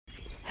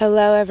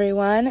Hello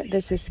everyone,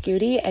 this is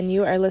Scooty and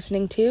you are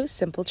listening to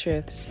Simple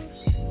Truths.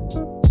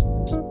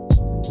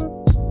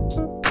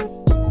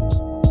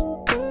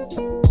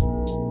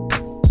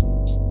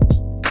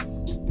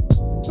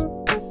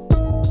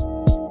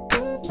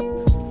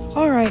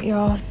 Alright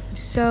y'all,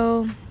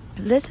 so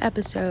this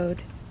episode,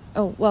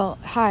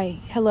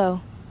 hello,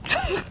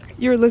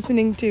 you're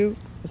listening to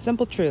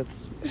Simple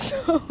Truths.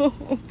 So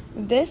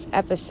this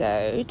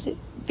episode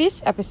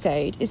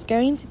is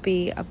going to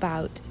be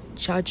about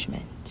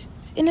judgment.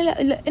 In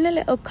a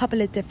little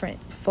couple of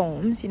different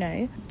forms,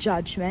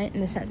 judgment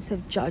in the sense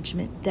of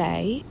Judgment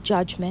Day,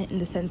 judgment in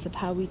the sense of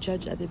how we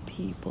judge other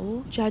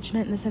people,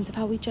 judgment in the sense of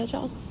how we judge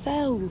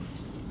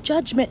ourselves,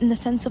 judgment in the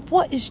sense of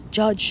what is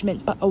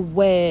judgment but a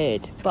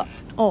word.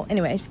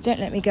 Anyways,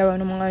 don't let me go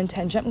on my own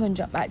tangent. I'm going to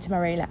jump back to my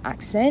regular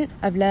accent.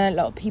 I've learned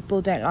a lot of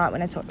people don't like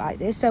when I talk like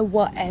this, so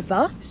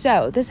whatever.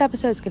 So this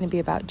episode is going to be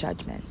about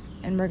judgment,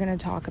 and we're going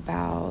to talk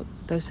about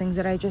those things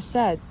that I just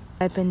said.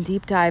 I've been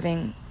deep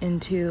diving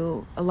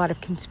into a lot of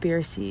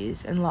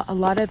conspiracies and a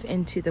lot of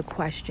into the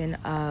question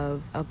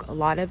of a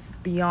lot of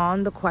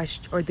beyond the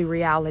question or the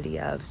reality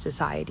of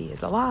society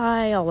is a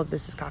lie. All of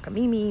this is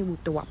cockamamie,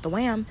 whoop the wop the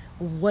wham.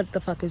 What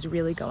the fuck is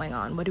really going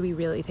on? What do we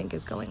really think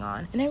is going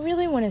on? And I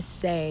really want to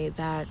say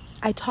that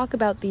I talk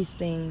about these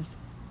things.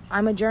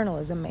 I'm a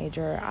journalism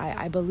major.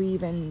 I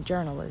believe in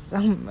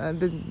journalism.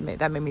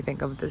 That made me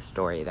think of this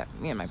story that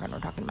me and my friend were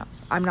talking about.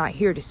 I'm not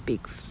here to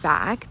speak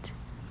fact.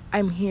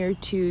 I'm here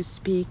to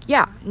speak,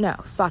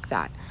 fuck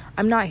that.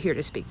 I'm not here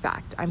to speak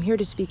fact. I'm here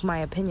to speak my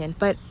opinion,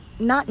 but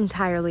not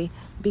entirely,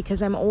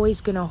 because I'm always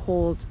going to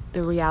hold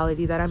the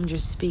reality that I'm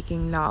just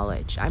speaking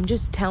knowledge. I'm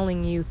just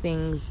telling you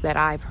things that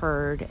I've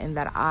heard and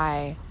that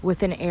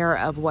with an air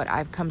of what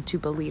I've come to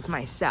believe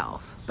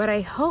myself. But I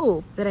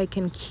hope that I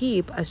can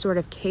keep a sort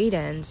of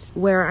cadence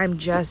where I'm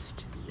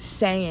just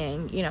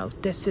saying,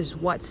 this is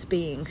what's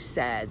being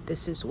said,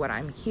 this is what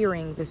I'm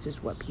hearing, this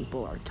is what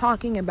people are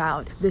talking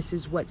about, this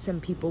is what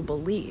some people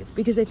believe.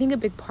 Because I think a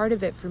big part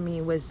of it for me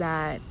was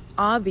that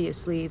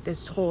obviously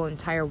this whole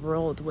entire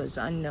world was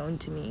unknown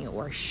to me,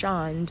 or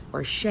shunned,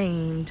 or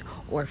shamed,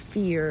 or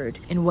feared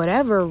in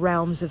whatever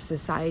realms of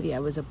society I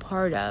was a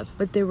part of.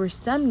 But there were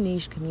some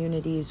niche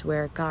communities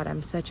where, God,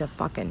 I'm such a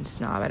fucking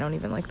snob, I don't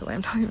even like the way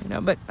I'm talking right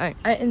now, but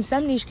in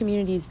some niche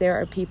communities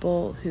there are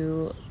people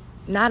who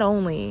not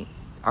only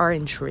are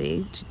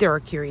intrigued, there are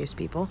curious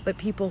people, but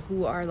people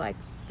who are like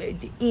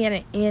in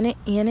it.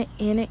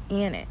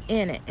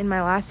 In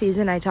my last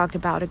season, I talked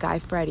about a guy,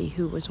 Freddie,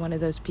 who was one of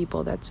those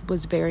people that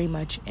was very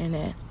much in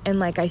it. And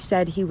like I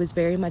said, he was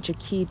very much a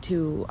key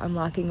to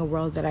unlocking a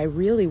world that I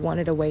really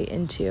wanted a way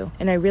into.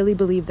 And I really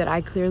believe that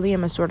I clearly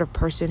am a sort of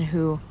person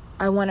who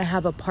I want to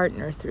have a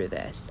partner through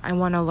this. I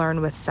want to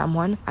learn with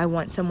someone. I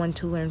want someone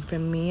to learn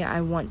from me. I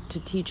want to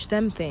teach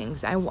them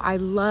things. I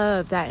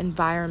love that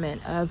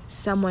environment of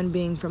someone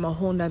being from a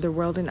whole nother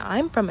world, and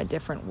I'm from a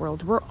different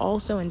world. We're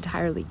also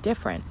entirely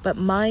different. But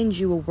mind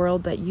you, a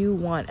world that you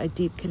want a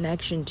deep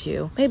connection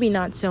to. Maybe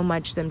not so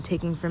much them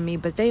taking from me,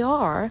 but they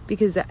are,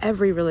 because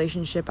every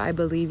relationship, I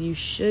believe, you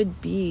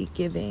should be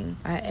giving.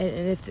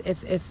 And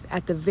if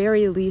at the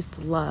very least,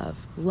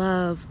 love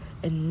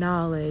and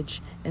knowledge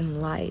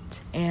and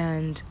light.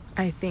 And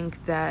I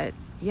think that,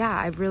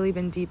 I've really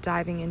been deep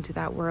diving into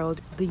that world.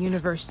 The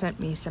universe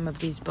sent me some of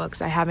these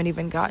books. I haven't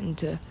even gotten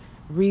to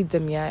read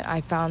them yet.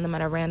 I found them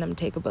at a random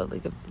take a book,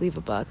 leave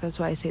a book. That's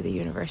why I say the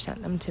universe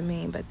sent them to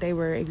me. But they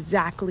were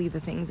exactly the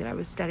things that I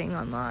was studying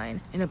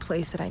online in a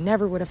place that I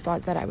never would have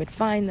thought that I would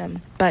find them.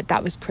 But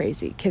that was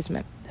crazy.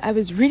 Kismet. I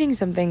was reading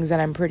some things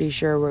that I'm pretty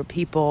sure were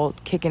people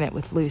kicking it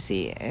with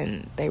Lucy,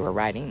 and they were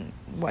writing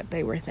what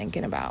they were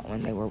thinking about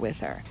when they were with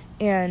her.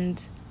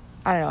 And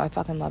I don't know, I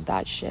fucking love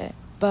that shit.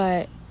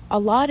 But a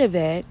lot of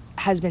it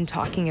has been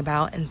talking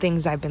about and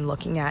things I've been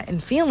looking at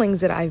and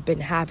feelings that I've been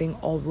having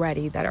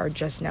already that are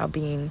just now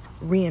being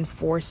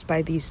reinforced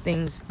by these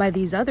things, by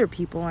these other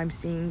people I'm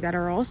seeing that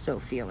are also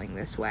feeling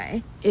this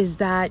way, is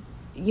that,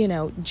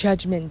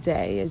 Judgment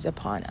Day is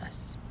upon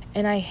us.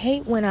 And I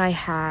hate when I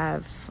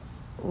have,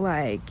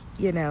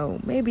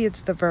 maybe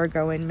it's the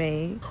Virgo in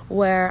me,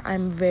 where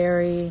I'm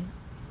very,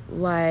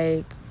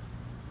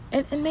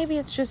 and maybe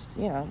it's just,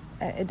 you don't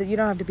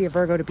have to be a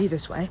Virgo to be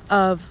this way,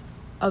 of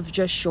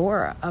just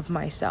sure of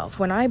myself.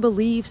 When I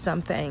believe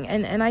something,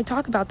 and I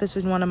talk about this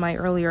in one of my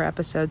earlier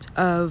episodes,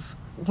 of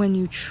when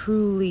you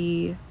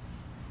truly,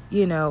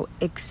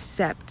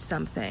 accept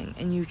something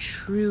and you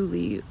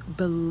truly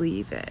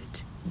believe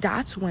it,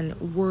 that's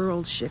when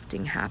world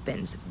shifting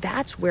happens.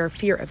 That's where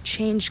fear of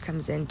change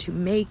comes in, to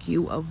make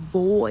you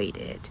avoid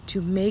it,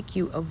 to make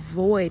you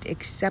avoid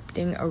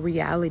accepting a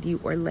reality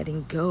or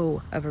letting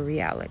go of a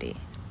reality.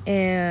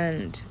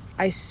 And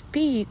I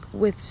speak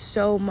with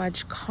so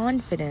much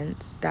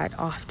confidence that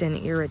often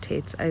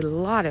irritates a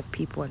lot of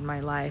people in my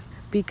life,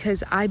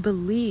 because I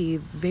believe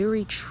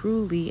very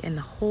truly and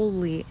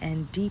wholly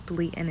and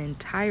deeply and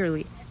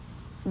entirely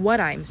what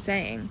I'm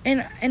saying.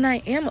 And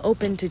I am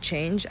open to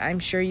change. I'm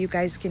sure you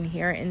guys can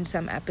hear in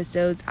some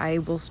episodes, I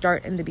will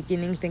start in the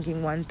beginning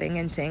thinking one thing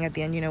and saying at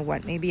the end, you know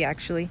what, maybe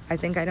actually, I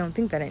don't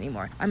think that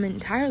anymore. I'm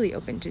entirely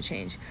open to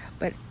change.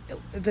 But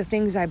the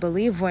things I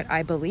believe, what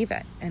I believe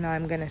it, and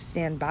I'm going to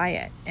stand by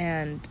it.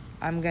 And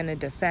I'm going to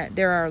defend.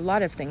 There are a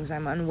lot of things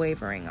I'm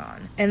unwavering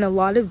on. And a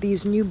lot of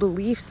these new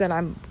beliefs that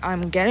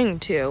I'm getting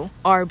to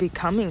are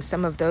becoming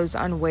some of those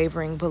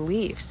unwavering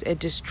beliefs. A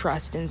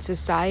distrust in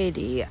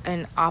society,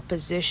 an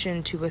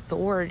opposition to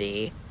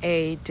authority,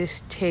 a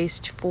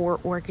distaste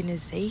for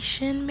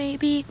organization,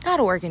 maybe?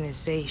 Not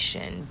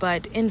organization,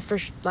 but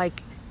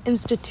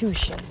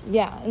institution.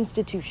 Yeah,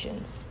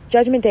 institutions.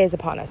 Judgment Day is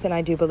upon us, and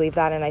I do believe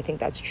that, and I think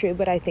that's true,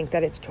 but I think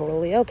that it's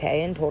totally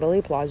okay and totally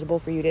plausible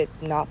for you to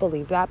not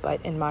believe that, but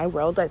in my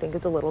world, I think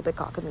it's a little bit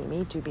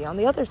cockamamie to be on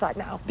the other side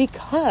now,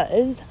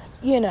 because,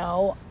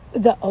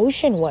 the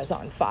ocean was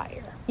on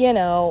fire,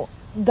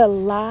 the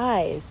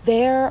lies.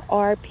 There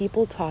are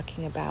people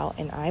talking about,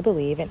 and I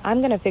believe, and I'm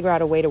going to figure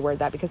out a way to word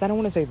that, because I don't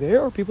want to say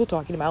there are people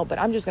talking about, but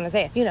I'm just going to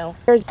say it,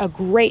 there's a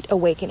great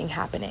awakening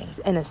happening.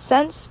 In a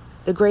sense,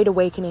 the great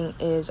awakening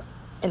is,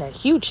 in a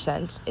huge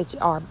sense, it's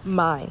our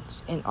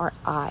minds and our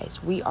eyes.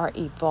 We are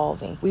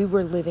evolving. We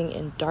were living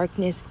in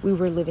darkness. We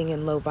were living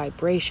in low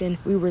vibration.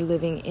 We were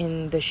living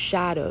in the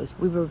shadows.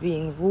 We were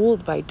being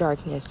ruled by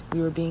darkness.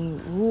 We were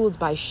being ruled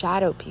by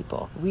shadow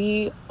people.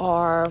 We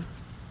are...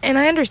 And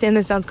I understand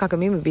this sounds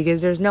cockamamie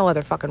because there's no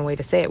other fucking way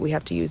to say it. We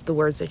have to use the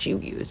words that you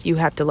use. You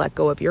have to let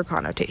go of your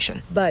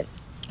connotation. But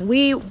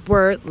we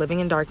were living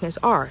in darkness,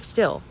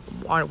 still.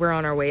 We're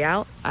on our way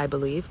out, I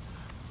believe.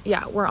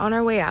 Yeah, we're on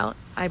our way out,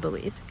 I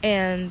believe.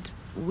 And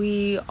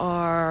we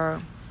are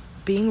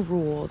being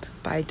ruled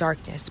by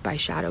darkness, by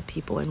shadow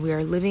people. And we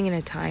are living in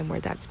a time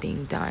where that's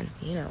being done.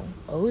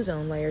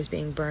 Ozone layers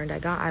being burned.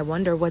 I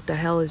wonder what the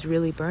hell is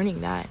really burning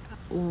that.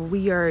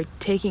 We are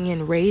taking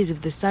in rays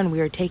of the sun.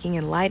 We are taking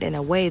in light in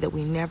a way that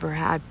we never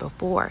had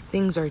before.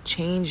 Things are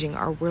changing.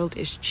 Our world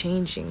is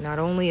changing. Not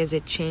only is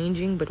it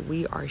changing, but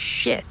we are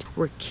shit.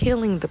 We're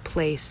killing the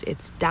place.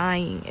 It's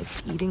dying.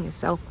 It's eating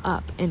itself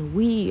up. And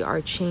we are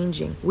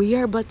changing. We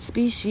are but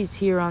species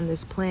here on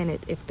this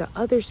planet. If the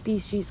other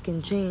species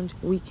can change,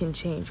 we can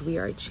change. We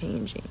are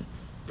changing.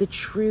 The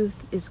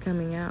truth is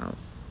coming out.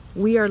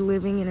 We are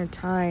living in a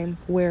time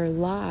where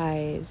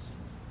lies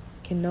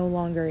can no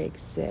longer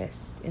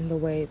exist in the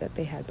way that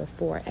they had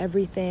before.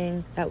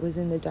 Everything that was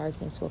in the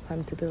darkness will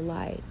come to the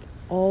light.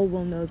 All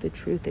will know the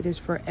truth. It is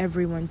for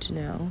everyone to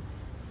know,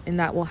 and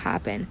that will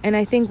happen. And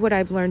I think what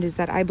I've learned is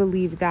that I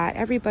believe that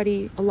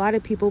a lot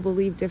of people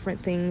believe different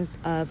things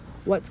of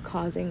what's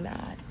causing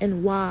that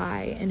and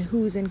why and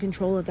who's in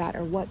control of that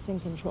or what's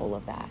in control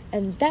of that.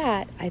 And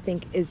that, I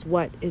think, is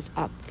what is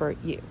up for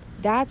you.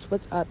 That's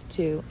what's up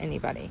to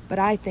anybody. But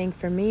I think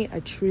for me, a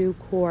true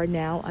core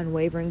now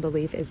unwavering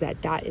belief is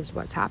that is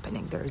what's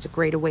happening. There is a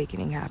great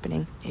awakening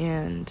happening,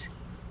 and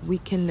we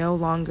can no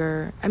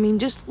longer,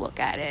 just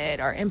look at it.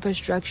 Our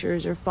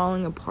infrastructures are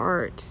falling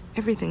apart.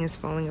 Everything is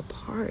falling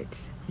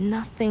apart.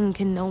 Nothing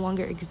can no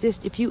longer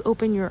exist. If you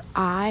open your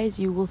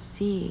eyes, you will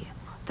see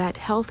that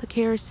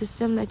healthcare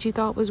system that you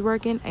thought was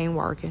working ain't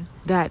working.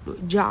 That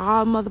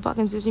job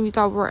motherfucking system you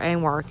thought were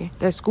ain't working.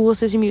 That school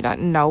system you thought,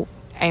 nope,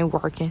 ain't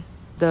working.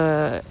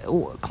 The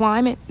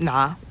climate,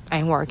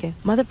 ain't working.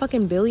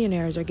 Motherfucking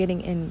billionaires are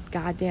getting in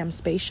goddamn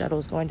space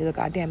shuttles going to the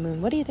goddamn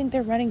moon. What do you think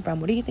they're running from?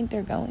 What do you think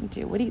they're going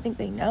to? What do you think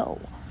they know?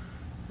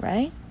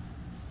 Right?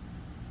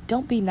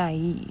 Don't be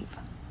naive.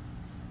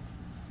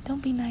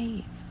 Don't be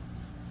naive.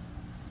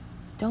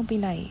 Don't be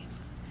naive.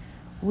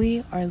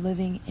 We are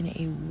living in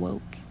a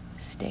woke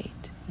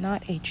state,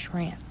 not a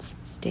trance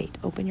state.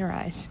 Open your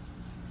eyes.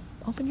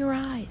 Open your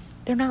eyes.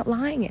 They're not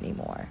lying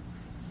anymore.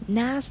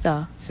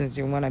 NASA, since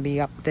you want to be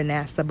up the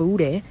NASA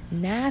booty,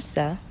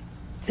 NASA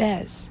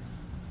says,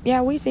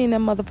 yeah, we seen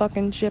them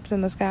motherfucking ships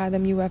in the sky,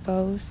 them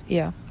UFOs.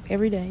 Yeah,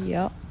 every day.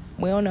 Yeah,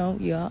 we all know.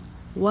 Yeah.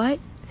 What?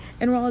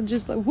 And we're all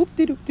just like,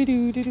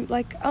 whoop-de-doop-de-doo-de-doo.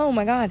 Like, oh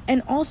my God.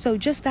 And also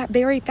just that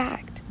very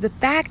fact. The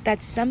fact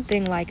that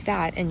something like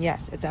that, and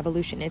yes, it's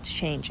evolution, it's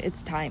change,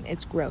 it's time,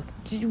 it's growth.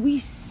 Did we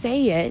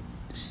say it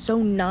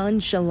so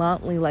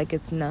nonchalantly like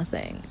it's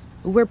nothing?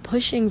 We're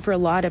pushing for a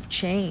lot of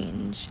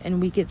change, and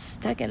we get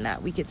stuck in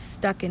that. We get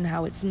stuck in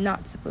how it's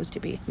not supposed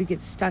to be. We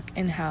get stuck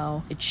in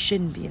how it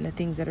shouldn't be and the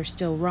things that are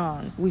still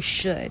wrong. We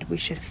should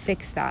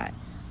fix that.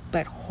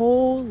 But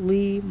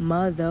holy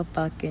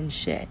motherfucking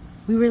shit.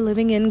 We were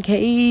living in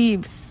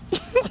caves.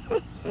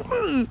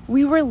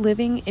 We were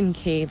living in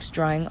caves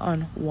drawing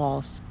on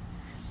walls.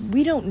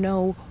 We don't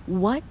know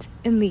what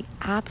in the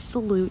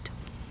absolute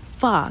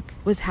fuck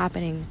was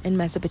happening in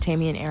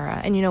Mesopotamian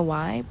era. And you know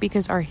why?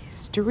 Because our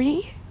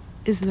history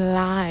is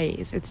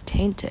lies. It's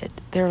tainted.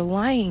 They're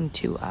lying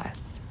to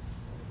us.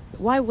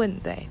 Why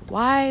wouldn't they?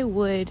 Why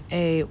would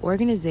a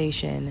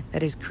organization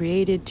that is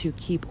created to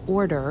keep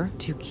order,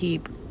 to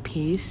keep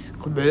peace,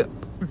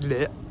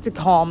 to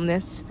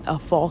calmness, a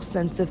false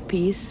sense of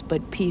peace,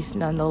 but peace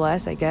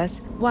nonetheless, I guess,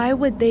 why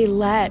would they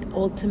let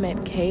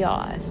ultimate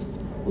chaos?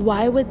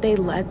 Why would they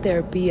let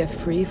there be a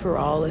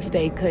free-for-all if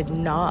they could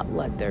not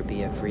let there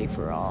be a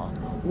free-for-all?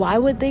 Why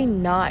would they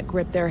not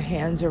grip their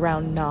hands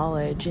around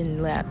knowledge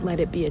and let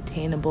it be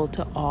attainable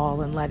to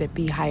all and let it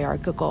be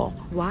hierarchical?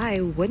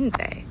 Why wouldn't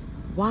they?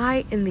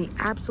 Why in the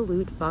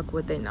absolute fuck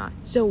would they not?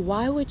 So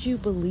why would you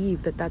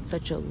believe that that's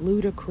such a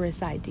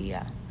ludicrous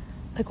idea?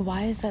 Like,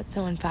 why is that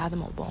so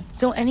unfathomable?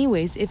 So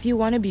anyways, if you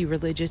want to be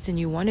religious and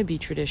you want to be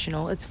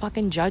traditional, it's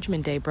fucking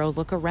Judgment Day, bro.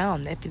 Look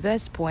around. At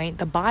this point,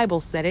 the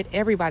Bible said it.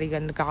 Everybody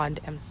under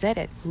God said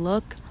it.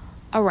 Look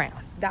around.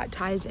 That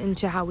ties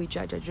into how we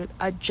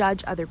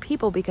judge other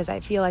people, because I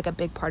feel like a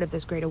big part of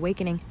this Great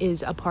Awakening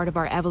is a part of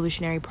our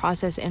evolutionary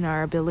process and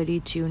our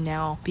ability to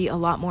now be a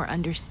lot more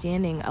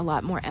understanding, a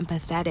lot more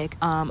empathetic,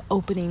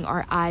 opening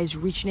our eyes,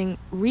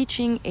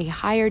 reaching a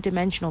higher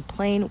dimensional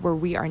plane where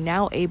we are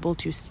now able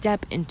to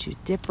step into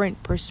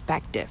different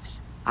perspectives.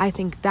 I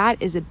think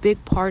that is a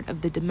big part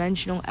of the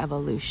dimensional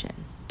evolution.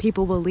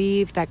 People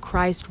believe that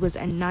Christ was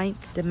a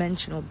ninth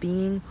dimensional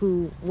being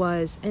who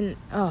was a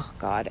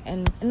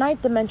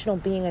ninth dimensional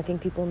being. I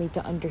think people need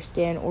to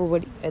understand, or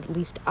what at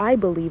least I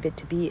believe it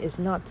to be, is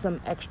not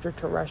some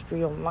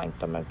extraterrestrial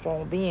ninth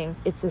dimensional being.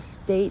 It's a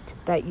state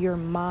that your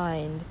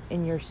mind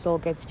and your soul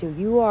gets to.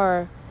 You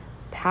are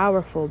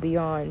powerful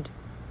beyond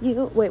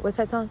what's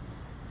that song?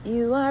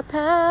 You are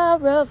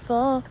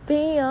powerful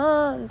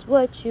beyond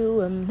what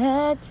you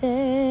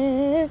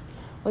imagine.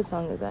 What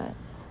song is that?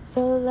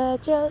 So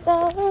let your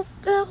love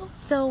go.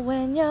 So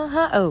when you're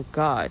hot. Oh,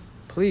 God.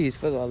 Please,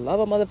 for the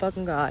love of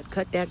motherfucking God,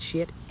 cut that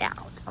shit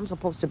out. I'm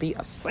supposed to be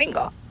a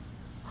singer.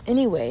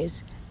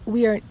 Anyways,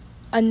 we are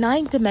a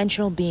ninth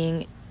dimensional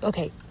being.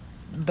 Okay,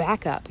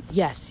 back up.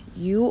 Yes,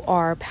 you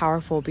are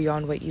powerful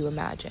beyond what you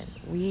imagine.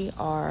 We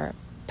are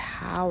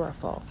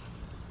powerful.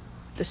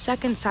 The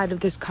second side of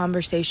this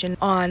conversation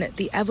on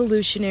the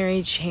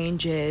evolutionary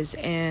changes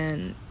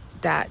and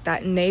that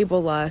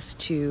enable us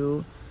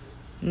to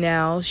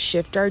now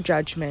shift our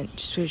judgment,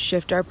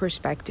 shift our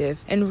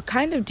perspective, and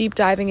kind of deep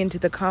diving into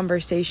the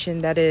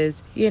conversation that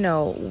is,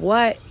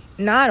 what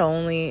not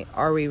only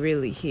are we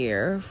really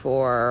here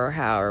for, or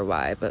how or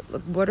why, but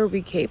what are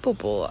we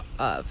capable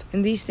of?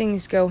 And these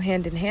things go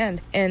hand in hand.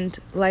 And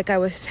like I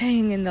was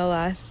saying in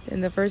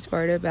the first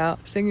part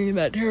about singing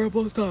that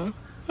terrible song,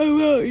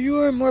 you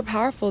are more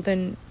powerful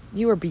than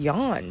you are,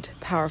 beyond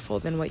powerful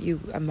than what you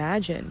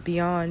imagine,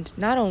 beyond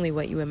not only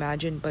what you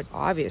imagine, but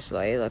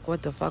obviously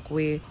what the fuck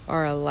we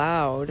are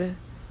allowed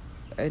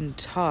and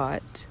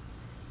taught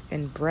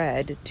and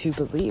bred to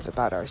believe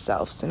about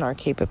ourselves and our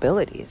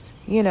capabilities.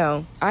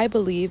 I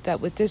believe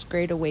that with this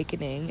Great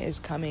Awakening is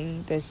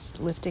coming this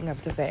lifting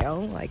of the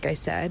veil, like I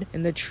said,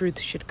 and the truth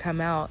should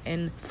come out.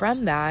 And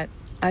from that,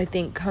 I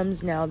think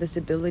comes now this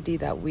ability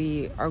that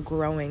we are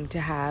growing to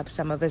have.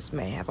 Some of us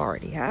may have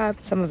already have.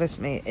 Some of us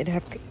may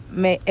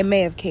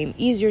have came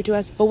easier to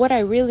us. But what I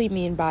really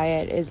mean by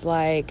it is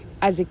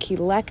as a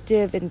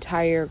collective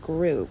entire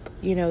group,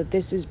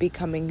 this is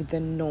becoming the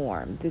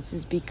norm. This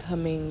is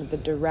becoming the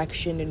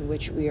direction in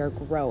which we are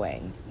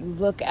growing.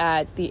 Look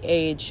at the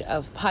age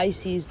of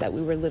Pisces that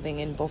we were living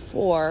in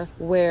before,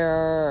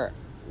 where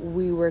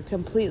we were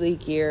completely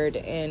geared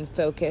and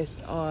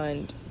focused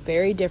on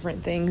very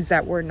different things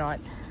that were not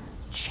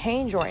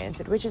change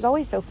oriented, which is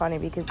always so funny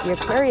because the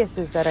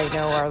Aquariuses that I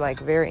know are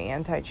very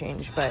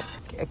anti-change, but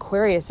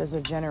Aquarius as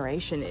a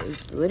generation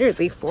is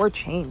literally for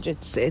change.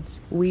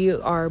 We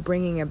are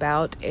bringing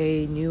about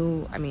a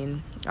new,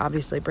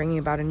 obviously bringing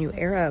about a new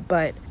era,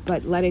 but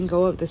letting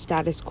go of the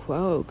status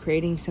quo,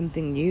 creating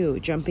something new,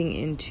 jumping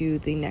into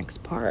the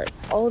next part.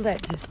 All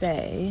that to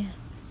say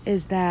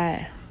is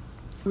that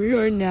we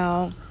are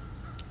now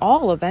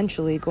all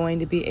eventually going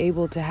to be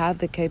able to have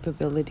the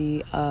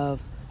capability of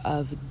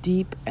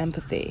deep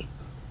empathy,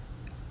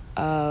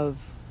 of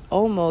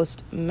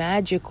almost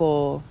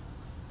magical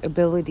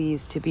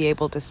abilities to be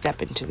able to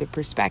step into the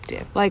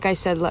perspective. Like I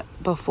said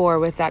before,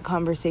 with that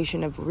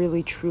conversation of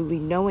really truly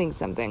knowing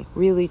something,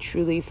 really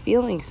truly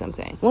feeling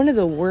something. One of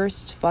the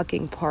worst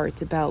fucking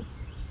parts about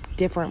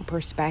different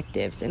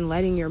perspectives and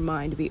letting your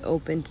mind be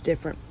open to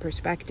different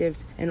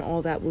perspectives and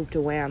all that whoop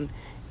to wham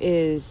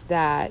is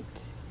that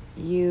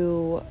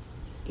you're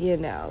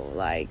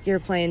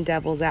playing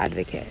devil's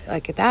advocate.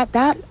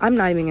 That I'm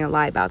not even gonna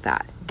lie about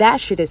that. That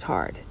shit is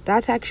hard.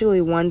 That's actually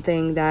one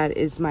thing that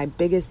is my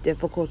biggest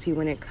difficulty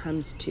when it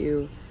comes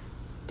to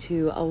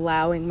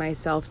allowing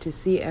myself to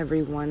see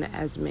everyone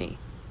as me.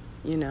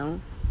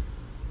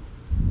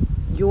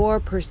 Your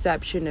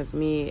perception of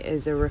me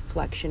is a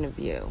reflection of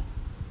you.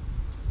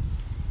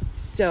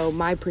 So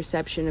my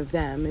perception of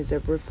them is a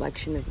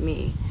reflection of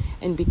me.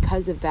 And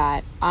because of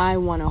that, I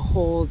want to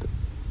hold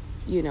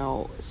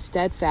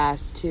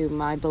steadfast to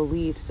my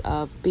beliefs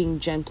of being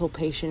gentle,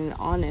 patient, and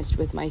honest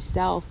with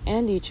myself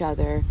and each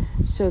other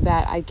so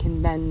that I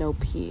can then know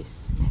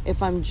peace.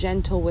 If I'm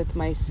gentle with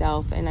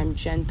myself and I'm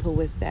gentle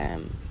with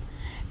them,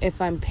 if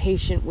I'm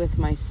patient with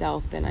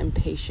myself, then I'm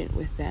patient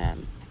with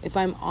them. If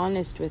I'm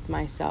honest with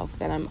myself,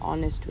 then I'm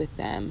honest with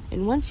them.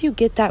 And once you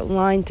get that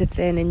line to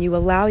thin and you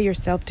allow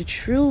yourself to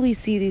truly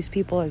see these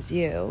people as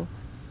you,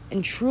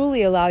 and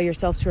truly allow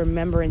yourself to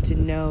remember and to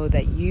know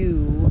that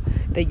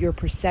your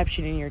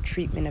perception and your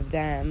treatment of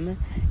them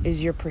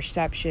is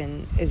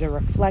a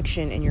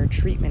reflection in your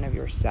treatment of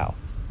yourself.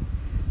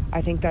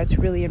 I think that's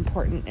really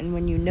important. And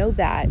when you know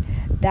that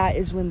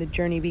is when the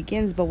journey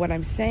begins. But what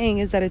I'm saying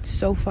is that it's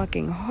so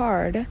fucking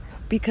hard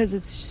because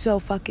it's so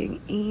fucking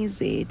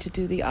easy to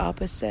do the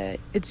opposite.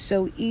 It's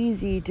so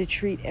easy to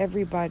treat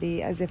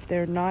everybody as if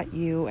they're not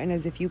you and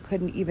as if you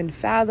couldn't even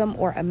fathom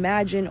or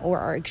imagine or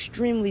are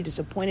extremely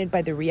disappointed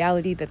by the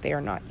reality that they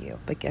are not you.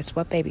 But guess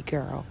what, baby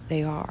girl?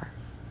 They are.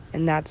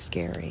 And that's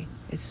scary.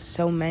 It's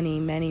so many,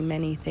 many,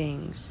 many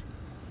things.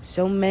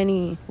 So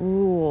many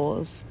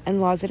rules and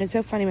laws. And it's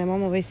so funny. My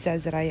mom always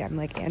says that I am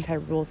like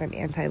anti-rules. I'm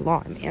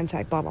anti-law. I'm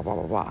anti-blah, blah, blah,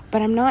 blah, blah.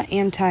 But I'm not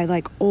anti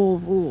like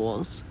old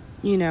rules,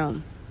 you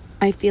know.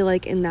 I feel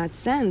like in that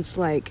sense,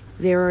 like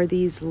there are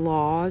these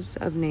laws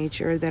of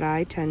nature that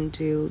I tend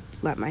to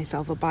let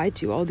myself abide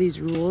to. All these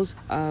rules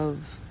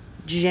of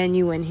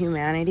genuine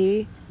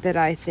humanity that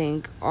I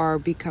think are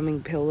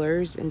becoming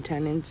pillars and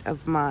tenets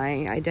of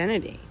my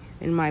identity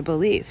and my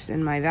beliefs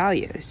and my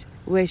values,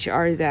 which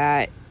are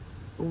that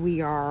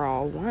we are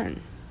all one.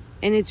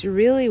 And it's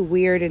really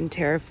weird and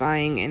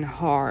terrifying and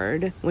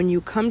hard when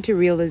you come to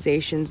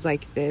realizations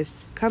like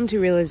this, come to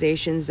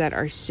realizations that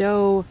are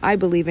so, I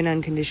believe in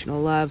unconditional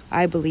love.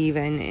 I believe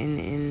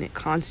in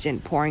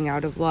constant pouring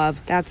out of love.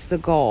 That's the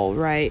goal,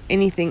 right?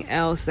 Anything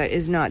else that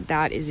is not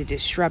that is a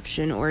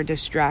disruption or a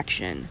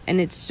distraction.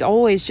 And it's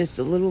always just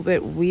a little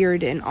bit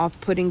weird and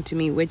off-putting to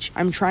me, which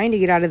I'm trying to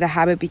get out of the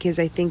habit because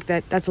I think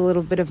that that's a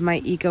little bit of my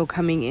ego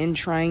coming in,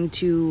 trying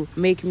to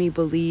make me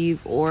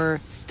believe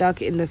or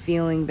stuck in the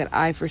feeling that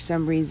I, for some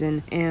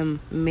reason,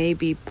 am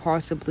maybe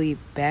possibly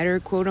better,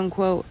 quote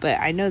unquote. But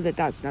I know that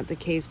that's not the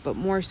case, but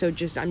more so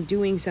just I'm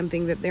doing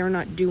something that they're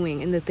not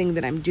doing, and the thing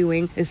that I'm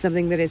doing is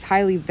something that is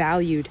highly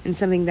valued and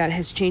something that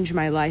has changed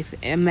my life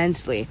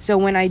immensely. So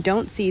when I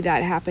don't see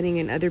that happening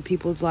in other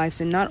people's lives,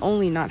 and not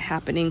only not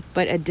happening,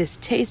 but a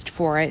distaste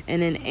for it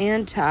and an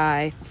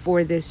anti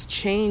for this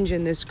change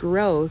and this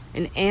growth,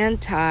 an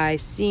anti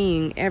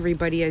seeing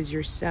everybody as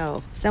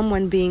yourself,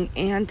 someone being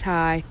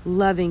anti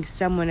loving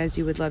someone as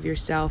you would love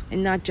yourself,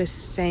 and not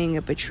just saying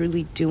it but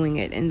truly doing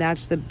it. And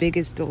that's the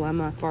biggest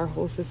dilemma for our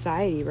whole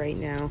society right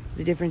now,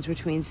 the difference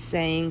between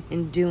saying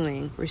and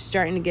doing. We're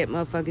starting to get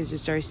motherfuckers to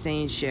start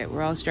saying shit.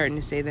 We're all starting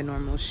to say the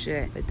normal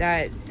shit, but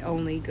that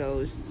only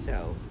goes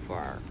so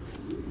far.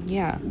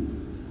 Yeah,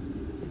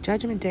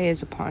 Judgment Day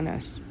is upon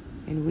us,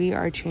 and we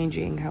are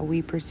changing how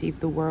we perceive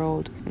the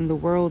world, and the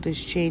world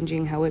is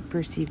changing how it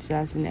perceives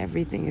us, and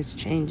everything is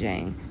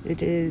changing.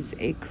 It is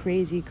a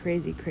crazy,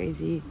 crazy,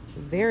 crazy,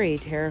 very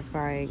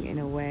terrifying in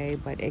a way,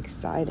 but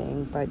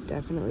exciting, but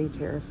definitely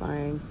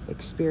terrifying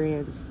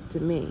experience to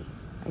me.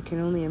 I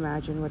can only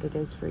imagine what it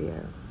is for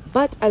you.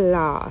 But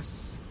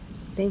alas,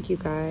 thank you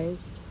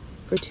guys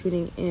for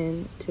tuning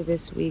in to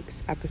this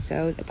week's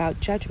episode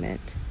about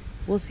judgment.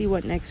 We'll see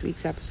what next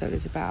week's episode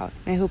is about.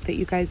 I hope that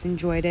you guys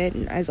enjoyed it.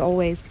 And as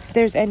always, if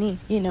there's any,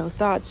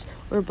 thoughts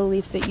or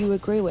beliefs that you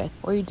agree with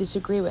or you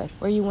disagree with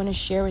or you want to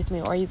share with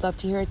me or you'd love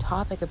to hear a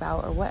topic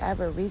about or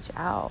whatever, reach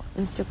out.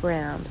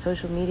 Instagram,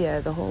 social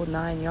media, the whole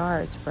 9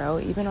 yards, bro.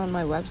 Even on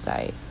my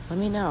website. Let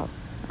me know.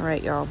 All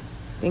right, y'all.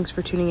 Thanks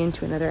for tuning in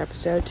to another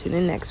episode. Tune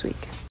in next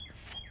week.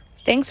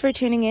 Thanks for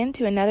tuning in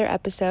to another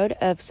episode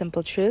of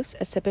Simple Truths,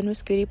 a Sippin'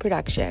 with Scooty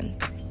production.